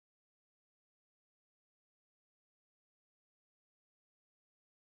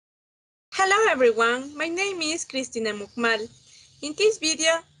Hello everyone, my name is Cristina Mukmal. In this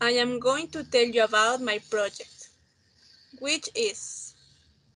video, I am going to tell you about my project, which is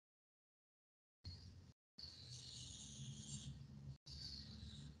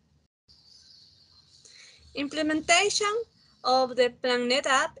implementation of the PlantNet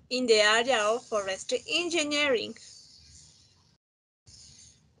App in the area of forestry engineering.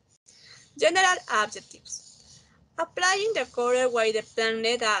 General objectives. Applying the core with the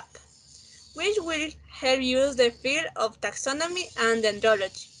PlantNet App, which will help use the field of taxonomy and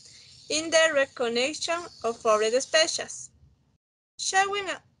dendrology in the recognition of forest species, showing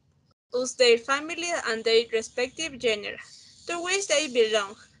us their family and their respective genera to which they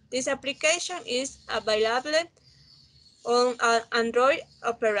belong. This application is available on Android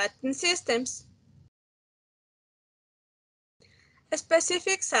operating systems. A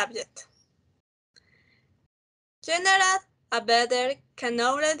specific subject. Generate a better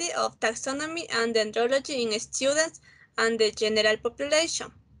knowledge of taxonomy and dendrology in students and the general population.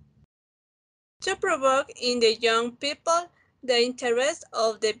 To provoke in the young people the interest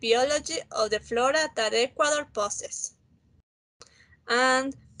of the biology of the flora that Ecuador possesses,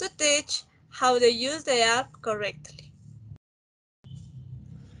 and to teach how to use the app correctly.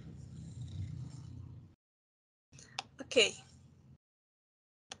 Okay.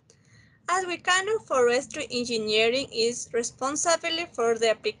 As we know, forestry engineering is responsible for the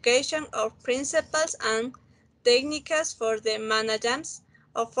application of principles and techniques for the management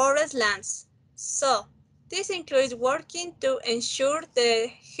of forest lands. So, this includes working to ensure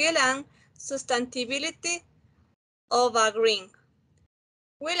the health and sustainability of a green,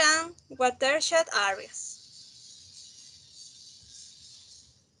 wild and watershed areas.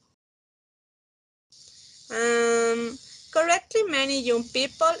 Correctly, many young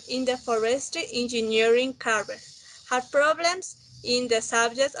people in the forestry engineering career have problems in the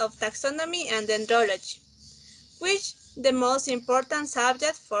subjects of taxonomy and dendrology, which the most important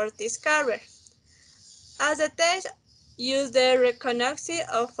subject for this career. As the test use the recognition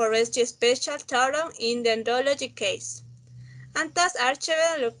of forestry species thorough in dendrology case, and thus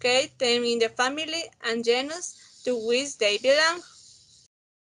archive locate them in the family and genus to which they belong.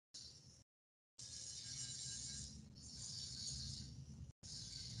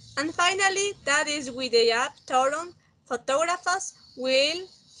 And finally, that is with the app Toron, photographers will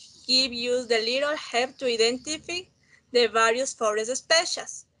give you the little help to identify the various forest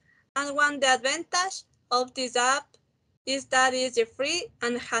species. And one the advantage of this app is that it is free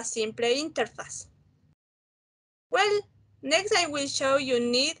and has simple interface. Well, next I will show you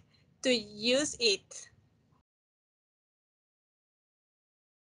need to use it.